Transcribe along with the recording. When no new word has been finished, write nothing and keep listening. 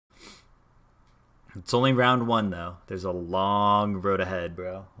It's only round one, though. There's a long road ahead,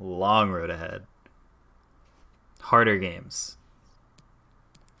 bro. Long road ahead. Harder games.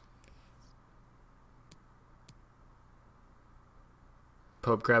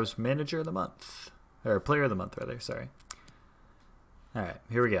 Pope grabs manager of the month. Or player of the month, rather. Sorry. All right,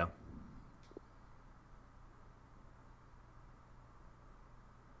 here we go.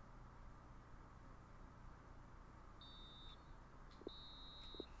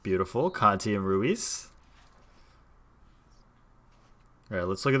 Beautiful. Conti and Ruiz. All right,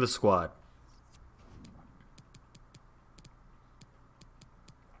 let's look at the squad.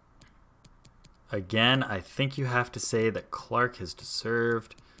 Again, I think you have to say that Clark has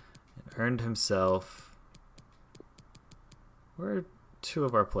deserved and earned himself. Where are two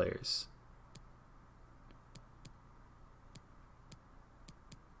of our players?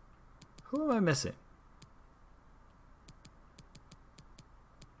 Who am I missing?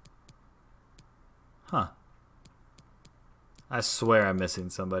 Huh. I swear I'm missing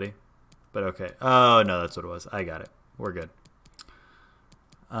somebody. But okay. Oh, no, that's what it was. I got it. We're good.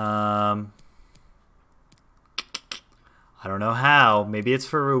 I don't know how. Maybe it's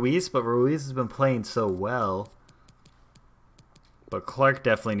for Ruiz, but Ruiz has been playing so well. But Clark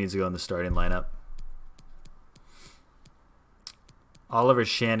definitely needs to go in the starting lineup. Oliver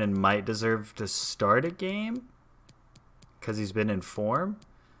Shannon might deserve to start a game because he's been in form.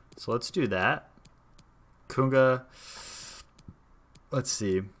 So let's do that. Kunga, let's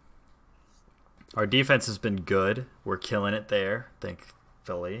see. Our defense has been good. We're killing it there.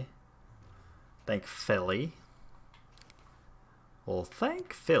 Thankfully. Thank Philly. Well,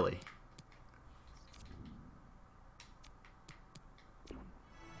 thank Philly.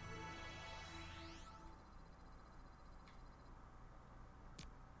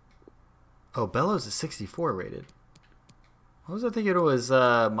 Oh, Bellows is 64 rated. What was I thinking? It was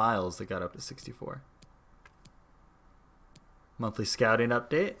Miles that got up to 64. Monthly scouting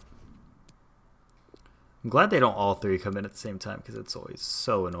update. I'm glad they don't all three come in at the same time because it's always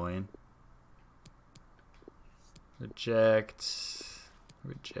so annoying. Reject.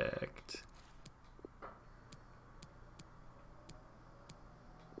 Reject.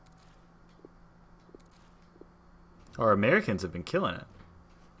 Our Americans have been killing it.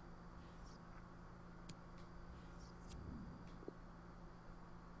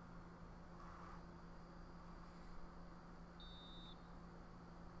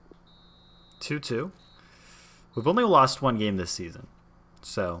 Two. We've only lost one game this season,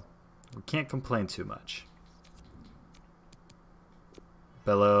 so we can't complain too much.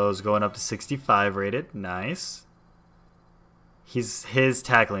 Bellows going up to 65 rated. Nice. His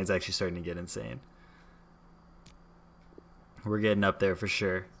tackling is actually starting to get insane. We're getting up there for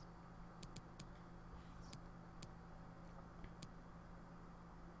sure.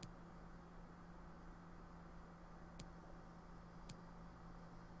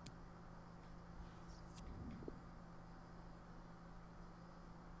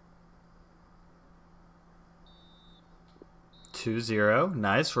 Two zero.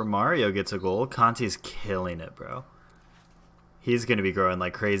 Nice. Romario gets a goal. Conti's killing it, bro. He's going to be growing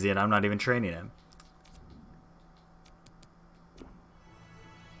like crazy, and I'm not even training him.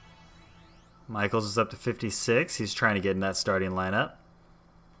 Michaels is up to 56. He's trying to get in that starting lineup.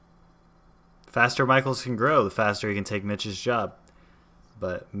 Faster Michaels can grow, the faster he can take Mitch's job.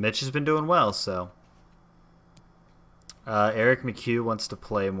 But Mitch has been doing well, so. Eric McHugh wants to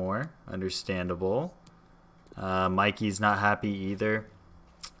play more. Understandable. Mikey's not happy either.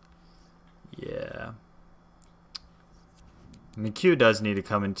 Yeah. McHugh does need to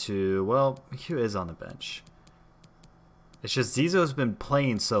come into... Well, McHugh is on the bench. It's just Zizzo's been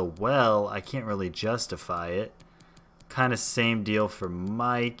playing so well, I can't really justify it. Kind of same deal for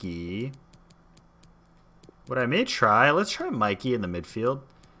Mikey. What I may try... Let's try Mikey in the midfield.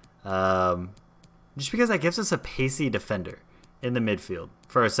 Just because that gives us a pacey defender in the midfield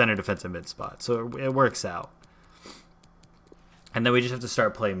for a center defensive mid spot. So it works out. And then we just have to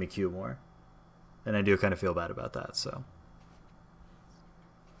start playing McHugh more. And I do kind of feel bad about that, so.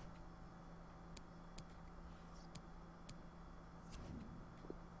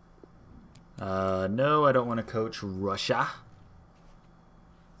 No, I don't want to coach Russia.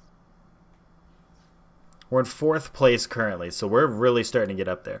 We're in 4th place currently, so we're really starting to get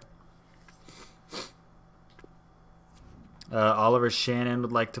up there. Oliver Shannon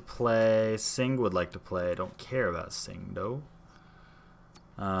would like to play. Singh would like to play. I don't care about Singh, though.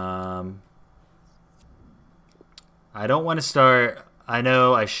 I don't want to start... I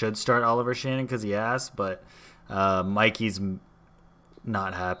know I should start Oliver Shannon because he asked, but Mikey's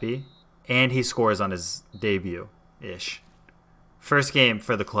not happy. And he scores on his debut-ish. First game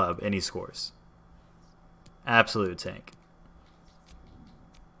for the club, and he scores. Absolute tank.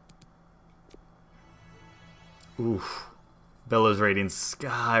 Oof. Bellows rating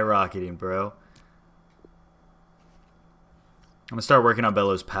skyrocketing, bro. I'm gonna start working on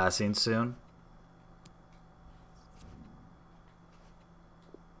Bellows passing soon.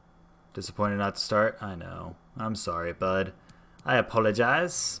 Disappointed not to start? I know. I'm sorry, bud. I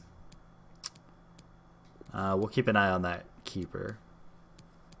apologize. We'll keep an eye on that keeper.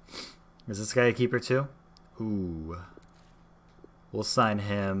 Is this guy a keeper too? Ooh. We'll sign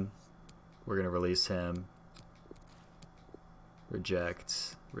him. We're going to release him.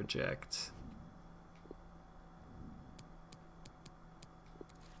 Reject. Reject.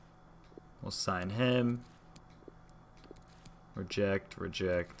 We'll sign him. Reject,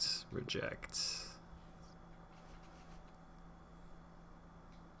 reject, reject.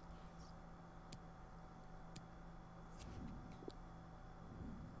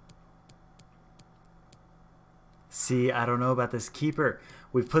 See, I don't know about this keeper.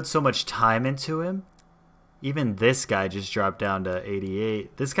 We've put so much time into him. Even this guy just dropped down to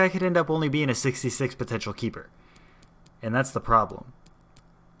 88. This guy could end up only being a 66 potential keeper. And that's the problem.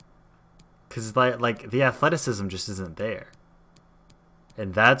 Because like the athleticism just isn't there.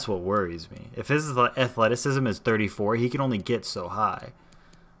 And that's what worries me. If his athleticism is 34, he can only get so high.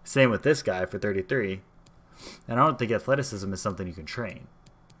 Same with this guy for 33. And I don't think athleticism is something you can train.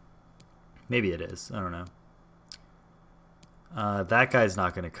 Maybe it is. I don't know. That guy's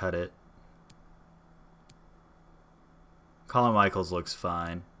not going to cut it. Colin Michaels looks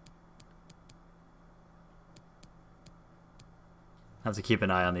fine. I have to keep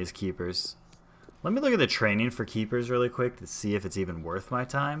an eye on these keepers. Let me look at the training for keepers really quick to see if it's even worth my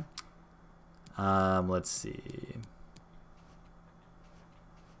time. Let's see.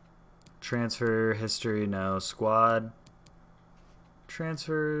 Transfer history, no. Squad.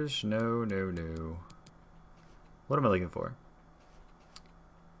 Transfers, no, no, no. What am I looking for?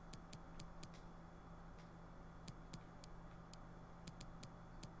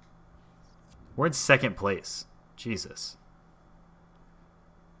 We're in second place. Jesus.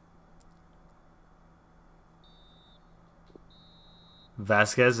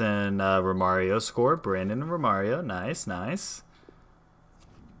 Vasquez and Romario score. Brandon and Romario. Nice, nice.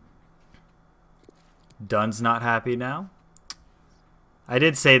 Dunn's not happy now. I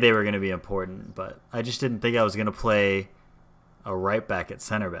did say they were going to be important, but I just didn't think I was going to play a right back at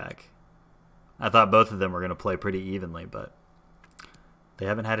center back. I thought both of them were going to play pretty evenly, but they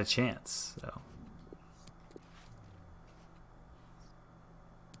haven't had a chance. So.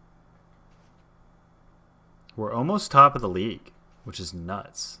 We're almost top of the league, which is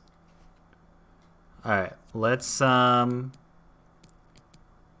nuts. All right, let's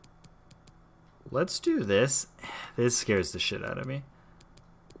do this. This scares the shit out of me.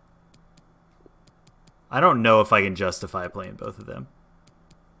 I don't know if I can justify playing both of them.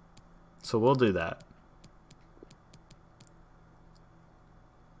 So we'll do that.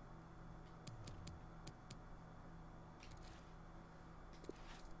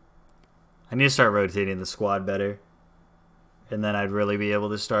 I need to start rotating the squad better. And then I'd really be able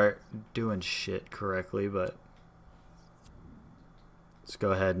to start doing shit correctly, but let's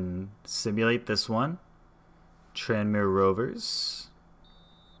go ahead and simulate this one. Tranmere Rovers.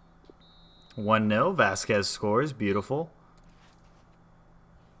 1-0. Vasquez scores. Beautiful.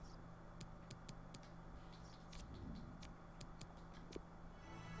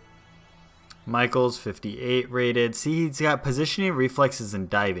 Michaels, 58 rated. See, he's got positioning, reflexes, and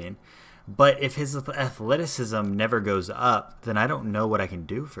diving. But if his athleticism never goes up, then I don't know what I can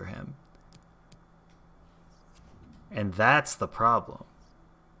do for him. And that's the problem.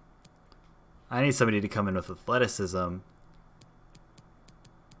 I need somebody to come in with athleticism.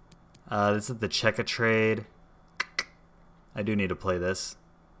 This is the Cheka trade. I do need to play this.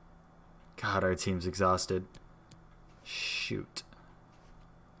 God, our team's exhausted. Shoot.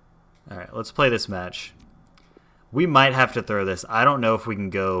 Alright, let's play this match. We might have to throw this. I don't know if we can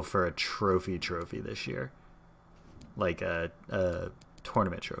go for a trophy this year. Like a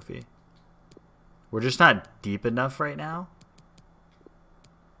tournament trophy. We're just not deep enough right now.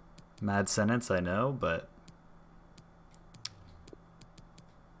 Mad sentence, I know, but...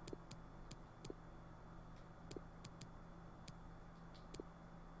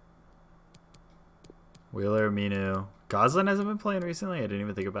 Wheeler, Minu. Goslin hasn't been playing recently? I didn't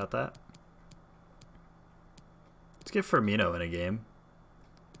even think about that. Let's get Firmino in a game.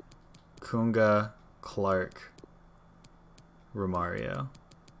 Kunga, Clark, Romario.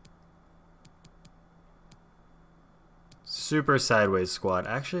 Super sideways squad.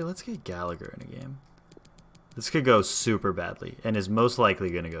 Actually, let's get Gallagher in a game. This could go super badly, and is most likely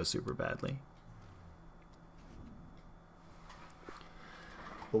going to go super badly.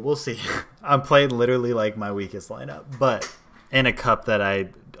 But we'll see. I'm playing literally like my weakest lineup, but in a cup that I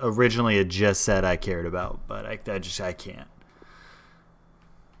originally had just said I cared about, but I can't.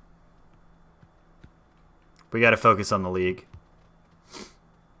 We got to focus on the league.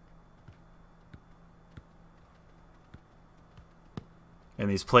 And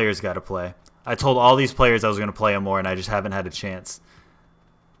these players got to play. I told all these players I was going to play them more, and I just haven't had a chance.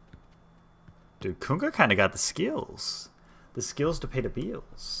 Dude, Kunga kind of got the skills. The skills to pay the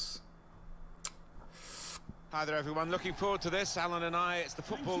bills. Hi there, everyone. Looking forward to this. Alan and I, it's the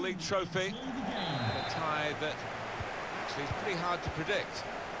Football League trophy. A tie that actually is pretty hard to predict.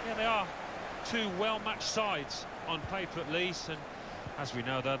 Yeah, they are two well-matched sides, on paper at least. And as we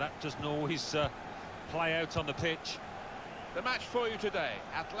know, though, that doesn't always play out on the pitch. The match for you today,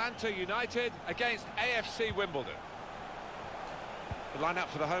 Atlanta United against AFC Wimbledon. The line-up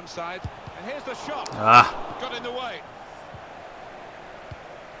for the home side. And here's the shot. Got in the way.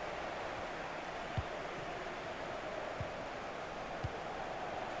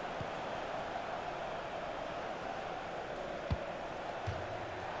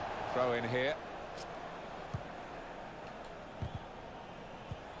 Throw in here.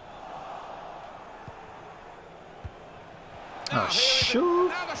 Oh, shoot.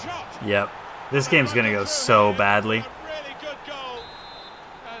 Yep. This game's going to go so badly. Really good goal.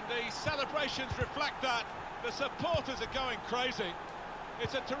 And the celebrations reflect that. The supporters are going crazy.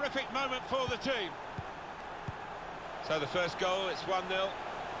 It's a terrific moment for the team. So the first goal, it's 1-0.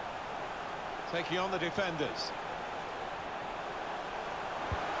 Taking on the defenders.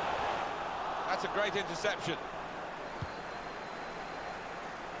 That's a great interception.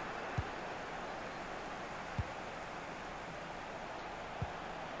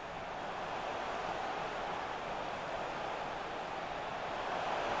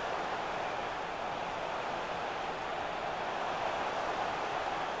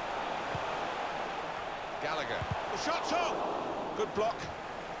 Gallagher. The shot's on. Good block.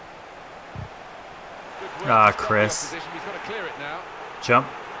 Good work. Chris. He's got to clear it now. Jump.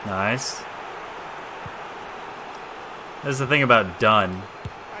 Nice. This is the thing about Dunn.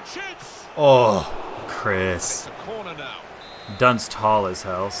 And shoots. Oh, Chris. It's a corner now. Dunn's tall as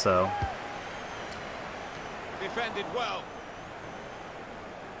hell, so. Defended well.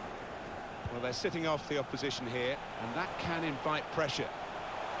 Well, they're sitting off the opposition here, and that can invite pressure.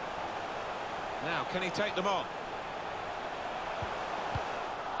 Now, can he take them on?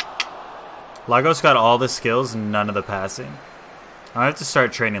 Lagos got all the skills, none of the passing. I have to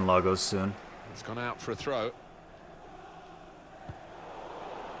start training Lagos soon. It's gone out for a throw.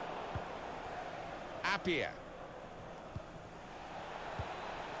 Appiah.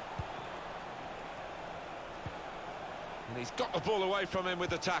 And he's got the ball away from him with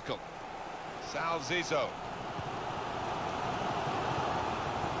the tackle. Sal Zizzo.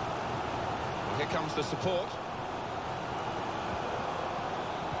 Well, here comes the support.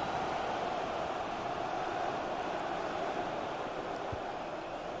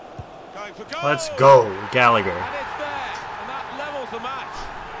 Going for goal. Let's go, Gallagher. And it's there, and that levels the match.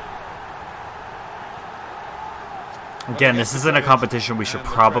 Again, this isn't a competition we should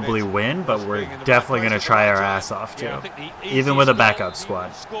probably win, but we're definitely going to try our ass off too, even with a backup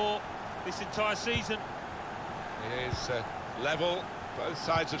squad. Score this entire season. It is level. Both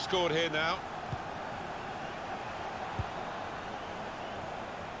sides have scored here now.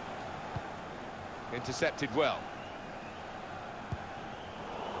 Intercepted well.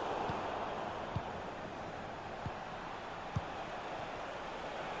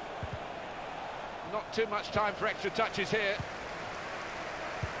 Not too much time for extra touches here.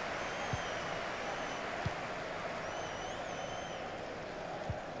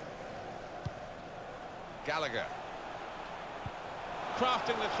 Gallagher.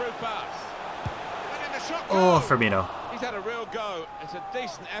 Crafting the through pass. And in the shot goal. Oh, Firmino. He's had a real go. It's a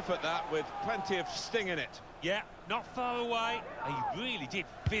decent effort, that, with plenty of sting in it. Yeah, not far away. He really did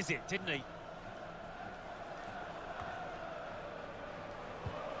fizz it, didn't he?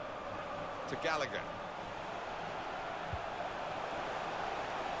 To Gallagher.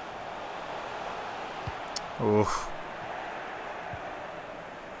 Oof.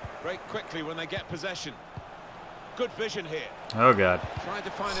 Break quickly when they get possession. Good vision here. Oh, God. Trying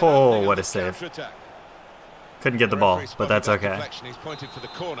to find Oh, what a save. Counter-attack. Couldn't get the ball, but that's okay. He's pointed for the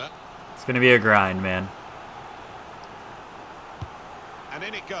corner. It's going to be a grind, man. And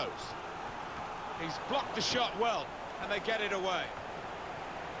in it goes. He's blocked the shot well, and they get it away.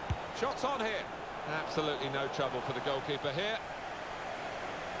 Shots on here. Absolutely no trouble for the goalkeeper here.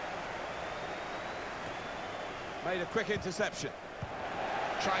 Made a quick interception.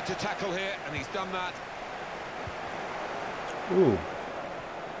 Tried to tackle here, and he's done that. Ooh.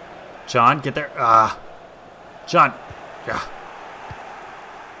 John, get there. Ah. John. Yeah.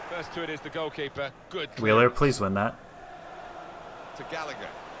 First to it is the goalkeeper. Good. Wheeler, please win that. To Gallagher.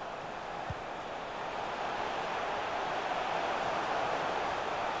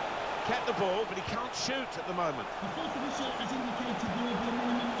 Kept the ball, but he can't shoot at the moment. The fourth official has indicated there will be a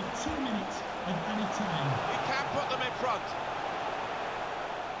minimum of 2 minutes of added time. He can put them in front.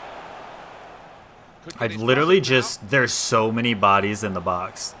 I'd literally just... There's so many bodies in the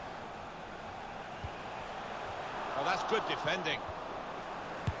box. Oh, that's good defending.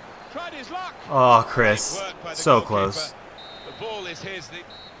 Tried his luck. Oh, Chris. So close. The ball is his. The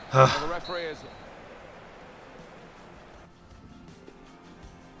referee is...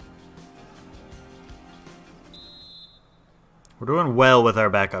 We're doing well with our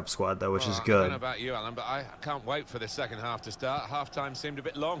backup squad, though, which is good. I don't know about you, Alan, but I can't wait for the second half to start. Half-time seemed a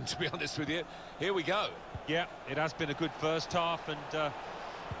bit long, to be honest with you. Here we go. Yeah, it has been a good first half, and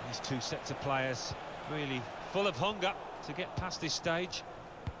these two sets of players really full of hunger to get past this stage.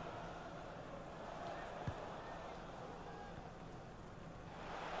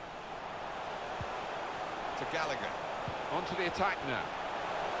 To Gallagher. On to the attack now.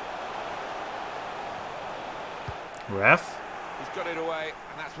 Ref? He's got it away,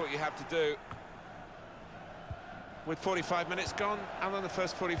 and that's what you have to do. With 45 minutes gone, Alan, the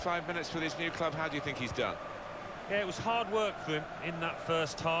first 45 minutes with his new club, how do you think he's done? Yeah, it was hard work for him in that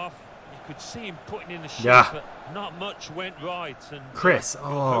first half. You could see him putting in the shot, Yeah. but not much went right. And Chris,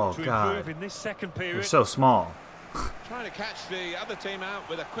 we'll oh, hope to God. improve in this second period. You're so small. Trying to catch the other team out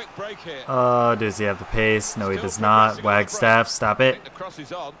with a quick break here. Does he have the pace? No, he does not. Wagstaff, stop I it. think the cross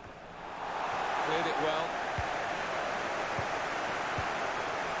is on. Cleared it well.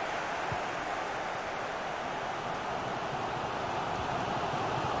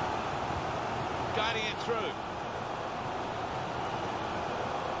 Guiding it through.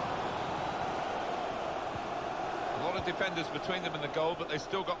 A lot of defenders between them and the goal, but they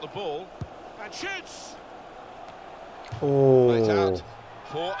still got the ball. And shoots! It's Oh. out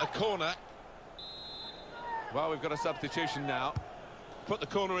for a corner. Well, we've got a substitution now. Put the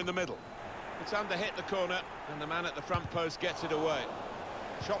corner in the middle. It's under hit the corner, and the man at the front post gets it away.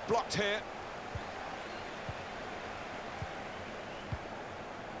 Shot blocked here.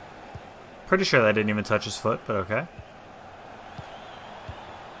 Pretty sure that didn't even touch his foot, but okay.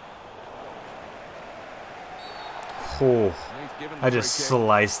 Oh. He's given the I just free kick.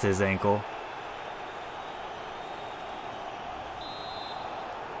 sliced his ankle.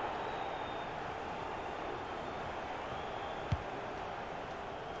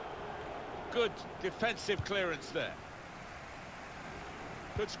 Good defensive clearance there.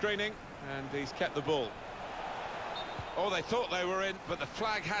 Good screening, and he's kept the ball. Oh, they thought they were in, but the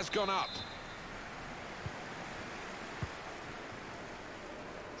flag has gone up.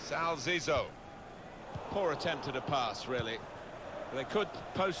 Sal Zizzo. Poor attempt at a pass, really. They could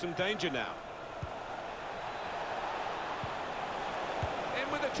pose some danger now.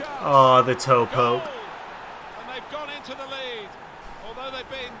 In with a chance. Oh, the toe poke. Goal! And they've gone into the lead. Although they've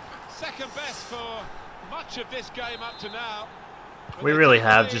been second best for much of this game up to now. We really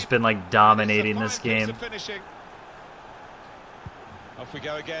have just been like dominating this game. Off we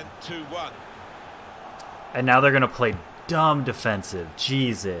go again, 2-1. And now they're going to play dumb defensive.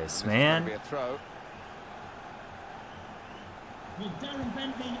 Jesus, man. Be a throw. Will Darren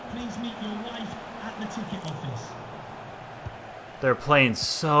Bentley please meet your wife at the ticket office? They're playing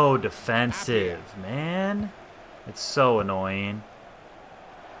so defensive, man. It's so annoying.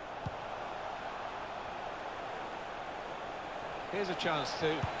 Here's a chance to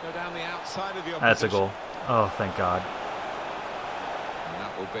go down the outside of the opposition. That's a goal. Oh, thank God. And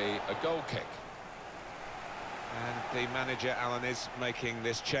that will be a goal kick. And the manager, Alan, is making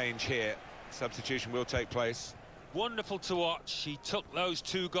this change here. Substitution will take place. Wonderful to watch. He took those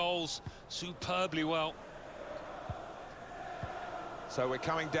 2 goals superbly well. So we're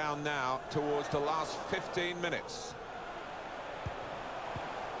coming down now towards the last 15 minutes.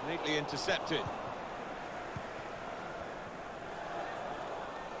 Neatly intercepted.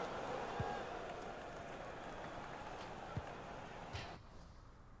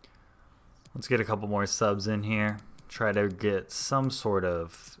 Let's get a couple more subs in here. Try to get some sort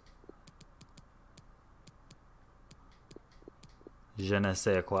of je ne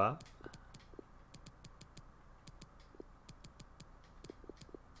sais quoi.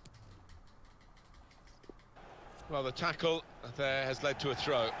 Well, the tackle there has led to a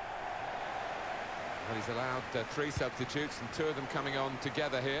throw. Well, he's allowed 3 substitutes and 2 of them coming on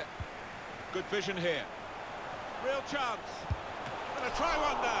together here. Good vision here. Real chance. Gonna try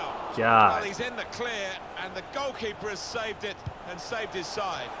one now. God. Well, he's in the clear, and the goalkeeper has saved it and saved his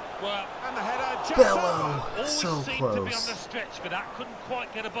side. Well, And the header just Bellow. over. always So seemed to be on the close. stretch, but that couldn't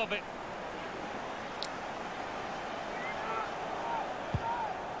quite get above it.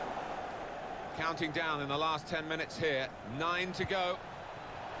 Counting down in the last 10 minutes here. 9 to go.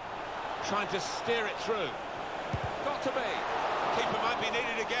 Trying to steer it through. Got to be. Keeper might be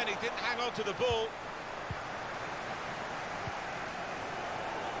needed again. He didn't hang on to the ball.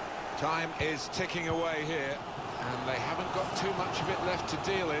 Time is ticking away here, and they haven't got too much of it left to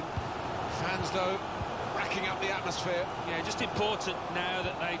deal in. Fans, though, racking up the atmosphere. Yeah, just important now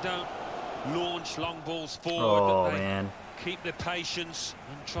that they don't launch long balls forward, Oh, but they man. keep their patience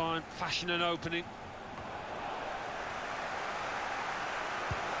and try and fashion an opening.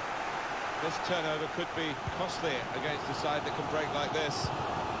 This turnover could be costly against a side that can break like this.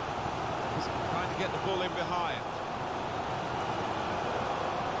 He's trying to get the ball in behind.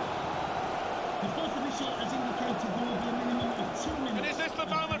 The fourth official has indicated there will be a minimum of 2 minutes. And is this the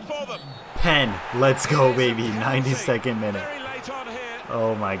moment for them? Pen. Let's go, It is a baby. penalty. 92nd minute. Very late on here.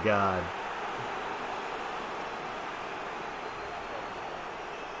 Oh, my God.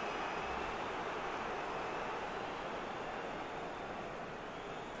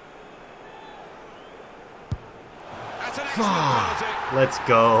 That's an excellent penalty. Let's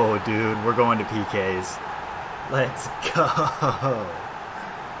go, dude. We're going to PKs. Let's go.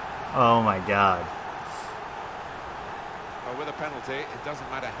 Oh, my God. Well, with a penalty, it doesn't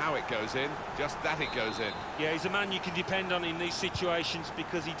matter how it goes in, just that it goes in. Yeah, he's a man you can depend on in these situations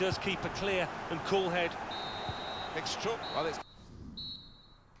because he does keep a clear and cool head. Well, it's...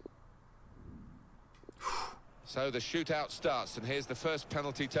 So the shootout starts, and here's the first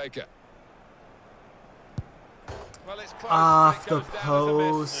penalty taker. Well, it's close. Off It the goes down as a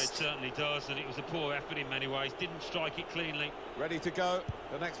miss. post. It certainly does, and it was a poor effort in many ways. Didn't strike it cleanly. Ready to go,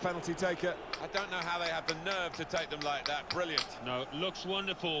 the next penalty taker. I don't know how they have the nerve to take them like that. Brilliant. No, it looks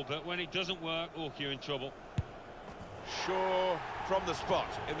wonderful, but when it doesn't work, oh, you're in trouble. Shaw from the spot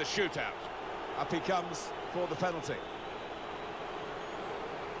in the shootout. Up he comes for the penalty.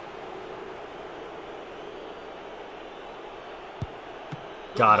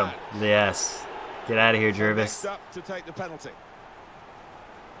 Got him. Yes. Get out of here, Jervis. Next up to take the penalty.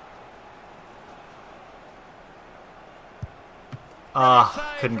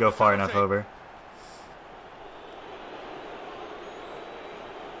 Ah, couldn't go far enough over.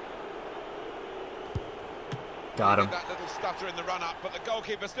 Got him. That little stutter in the run-up, but the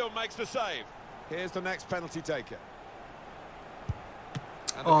goalkeeper still makes the save. Here's the next penalty taker.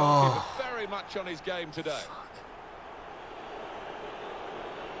 And the goalkeeper very much on his game today.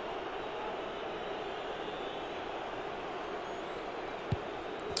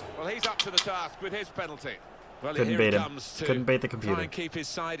 Well, he's up to the task with his penalty. Well, Couldn't here bait he him. comes to Couldn't bait the try computer. and keep his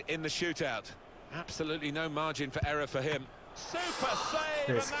side in the shootout. Absolutely no margin for error for him. Super save,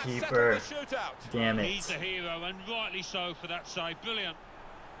 This and that keeper. settled the shootout. Damn He's it. the hero, and rightly so for that save. Brilliant.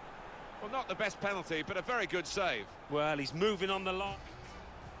 Well, not the best penalty, but a very good save. Well, he's moving on the line.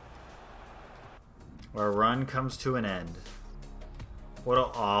 Our run comes to an end. What an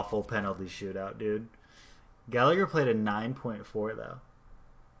awful penalty shootout, dude. Gallagher played a 9.4, though.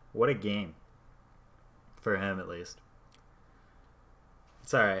 What a game. For him, at least.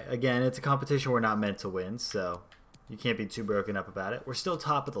 It's alright. Again, it's a competition we're not meant to win, so you can't be too broken up about it. We're still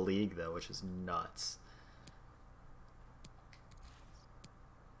top of the league, though, which is nuts.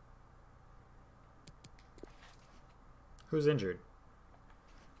 Who's injured?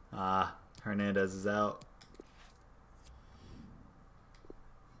 Ah, Hernandez is out.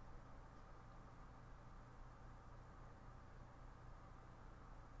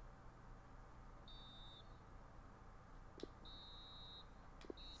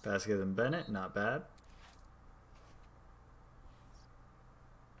 Vasquez and Bennett, not bad.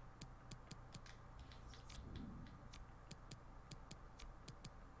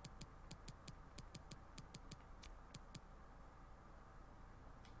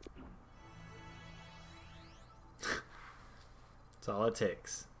 That's all it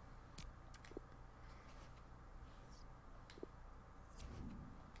takes.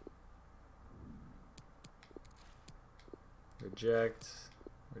 Reject.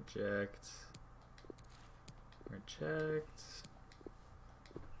 Reject. Reject.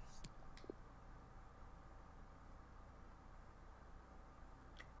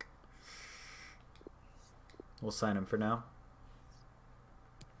 We'll sign him for now.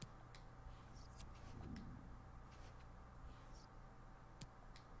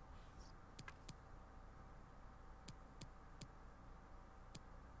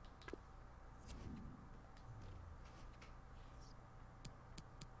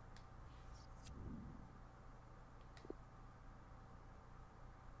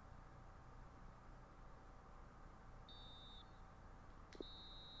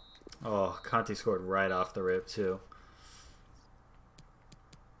 Conte scored right off the rip, too.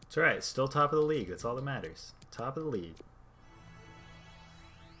 It's alright. Still top of the league. That's all that matters. Top of the league.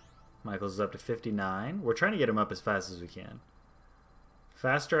 Michaels is up to 59. We're trying to get him up as fast as we can.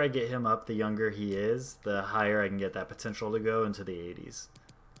 Faster I get him up, the younger he is, the higher I can get that potential to go into the 80s.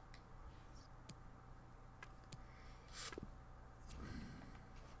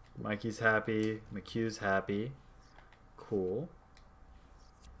 Mikey's happy. McHugh's happy. Cool.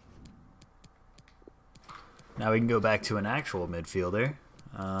 Now we can go back to an actual midfielder.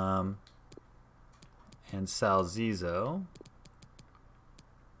 And Sal Zizzo.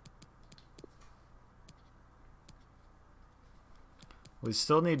 We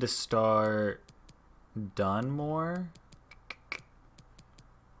still need to start Dunmore,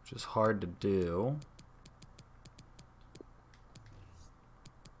 which is hard to do.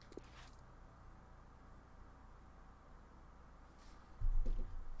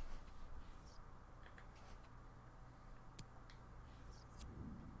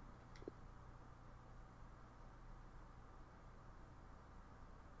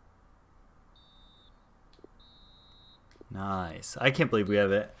 Nice. I can't believe we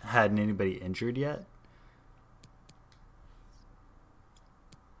haven't had anybody injured yet.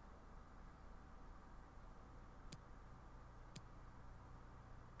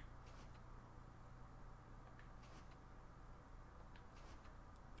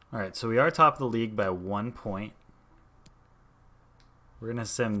 Alright, so we are top of the league by 1 point. We're going to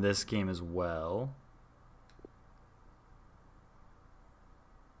sim this game as well.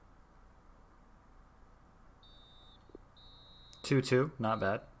 Two, not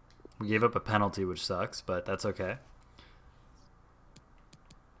bad. We gave up a penalty, which sucks, but that's okay.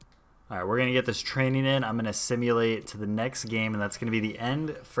 Alright, we're going to get this training in. I'm going to simulate to the next game, and that's going to be the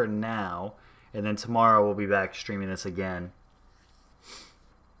end for now. And then tomorrow we'll be back streaming this again.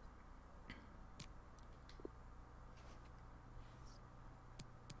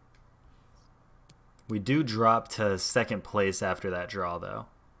 We do drop to second place after that draw, though.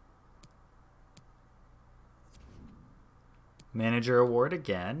 Manager award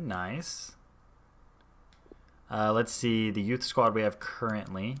again. Nice. Let's see the youth squad we have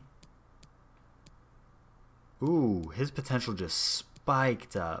currently. Ooh, his potential just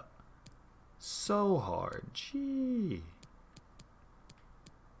spiked up so hard. Gee.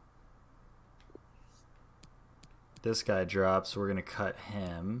 This guy drops. We're going to cut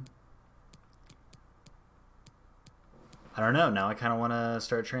him. I don't know. Now I kind of want to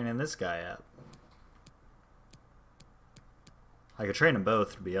start training this guy up. I could train them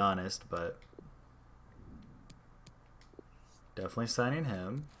both, to be honest, but definitely signing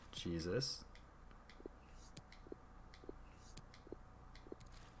him. Jesus.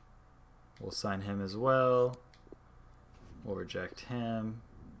 We'll sign him as well. We'll reject him.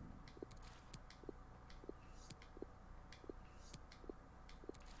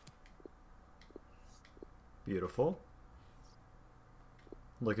 Beautiful.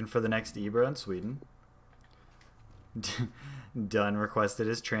 Looking for the next Ibra in Sweden. Dunn requested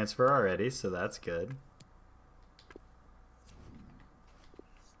his transfer already, so that's good.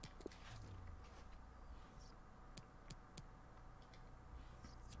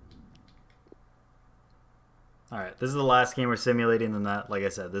 Alright, this is the last game we're simulating, and that, like I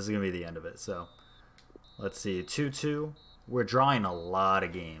said, this is going to be the end of it. So, let's see, 2-2. We're drawing a lot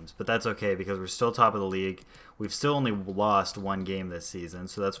of games, but that's okay because we're still top of the league. We've still only lost one game this season,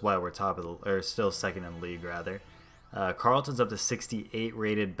 so that's why we're top of the, or still second in the league, rather. Carlton's up to 68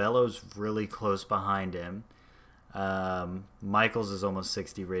 rated. Bellows really close behind him. Michaels is almost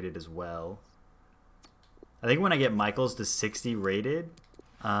 60 rated as well. I think when I get Michaels to 60 rated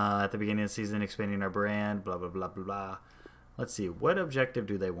at the beginning of the season, expanding our brand, blah, blah, blah, blah, blah. Let's see. What objective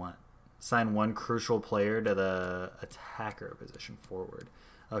do they want? Sign one crucial player to the attacker position forward.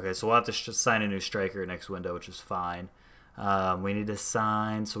 Okay, so we'll have to sign a new striker next window, which is fine. We need to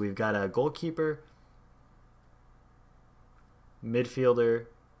sign. So we've got a goalkeeper, midfielder,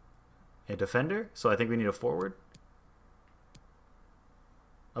 a defender. So I think we need a forward.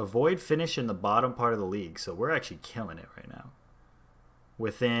 Avoid finish in the bottom part of the league. So we're actually killing it right now.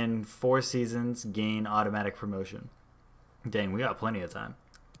 Within 4 seasons, gain automatic promotion. Dang, we got plenty of time.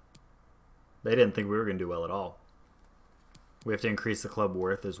 They didn't think we were going to do well at all. We have to increase the club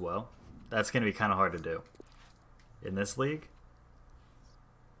worth as well. That's going to be kind of hard to do. In this league,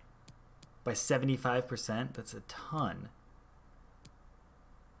 by 75%, that's a ton.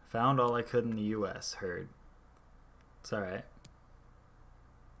 Found all I could in the U.S., heard. It's alright.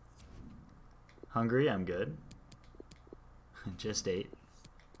 Hungary, I'm good. Just 8.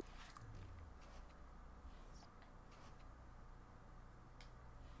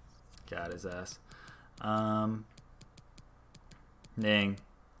 got his ass. Dang.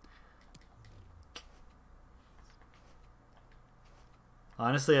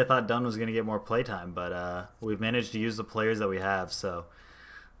 Honestly, I thought Dunn was going to get more playtime, but we've managed to use the players that we have, so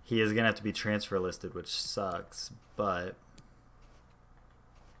he is going to have to be transfer listed, which sucks, but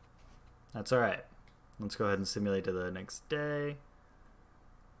that's alright. Let's go ahead and simulate to the next day.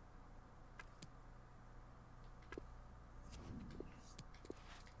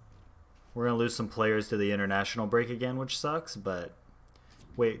 We're going to lose some players to the international break again, which sucks, but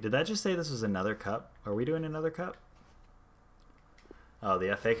wait, did that just say this was another cup? Are we doing another cup? Oh,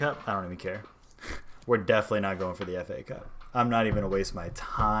 the FA Cup? I don't even care. We're definitely not going for the FA Cup. I'm not even going to waste my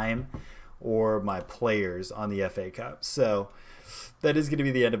time or my players on the FA Cup. So that is going to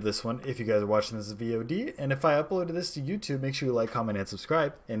be the end of this one if you guys are watching this as VOD. And if I uploaded this to YouTube, make sure you like, comment, and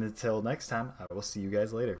subscribe. And until next time, I will see you guys later.